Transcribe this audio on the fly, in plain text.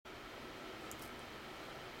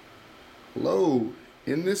Hello,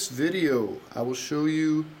 in this video I will show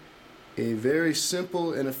you a very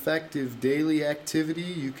simple and effective daily activity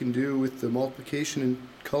you can do with the multiplication and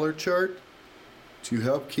color chart to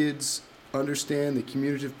help kids understand the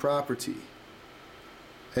commutative property.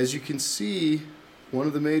 As you can see, one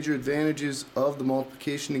of the major advantages of the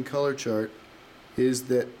multiplication and color chart is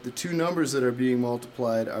that the two numbers that are being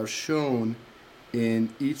multiplied are shown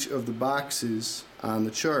in each of the boxes on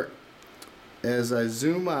the chart. As I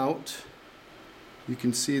zoom out, you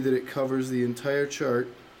can see that it covers the entire chart,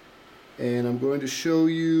 and I'm going to show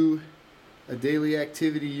you a daily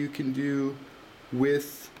activity you can do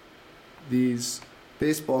with these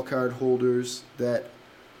baseball card holders that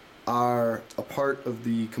are a part of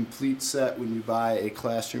the complete set when you buy a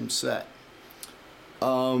classroom set.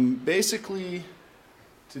 Basically,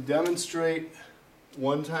 to demonstrate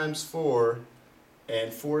 1 times 4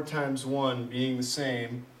 and 4 times 1 being the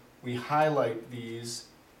same, we highlight these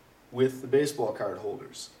with the baseball card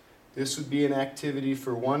holders. This would be an activity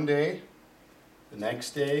for one day. The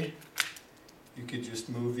next day, you could just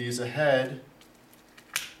move these ahead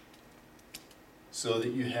so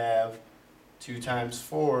that you have 2 times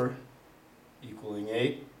 4 equaling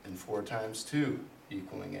 8 and 4 times 2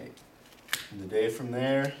 equaling 8. And the day from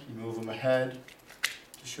there, you move them ahead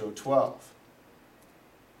to show 12.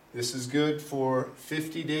 This is good for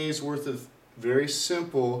 50 days worth of very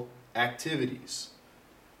simple activities.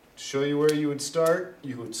 To show you where you would start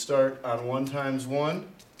on 1 times 1.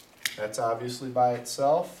 That's obviously by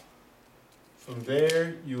itself. From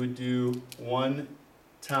there, you would do 1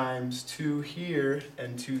 times 2 here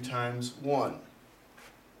and 2 times 1.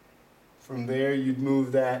 From there, you'd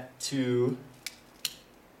move that to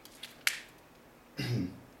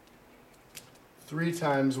 3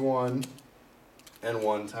 times 1 and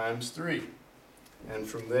 1 times 3. And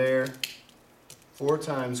from there, 4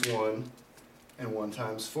 times 1 and 1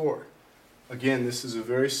 times 4. Again, this is a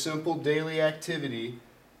very simple daily activity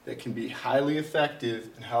that can be highly effective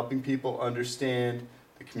in helping people understand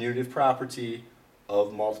the commutative property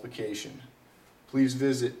of multiplication. Please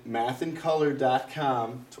visit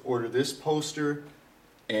mathandcolor.com to order this poster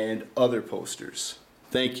and other posters.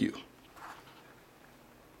 Thank you.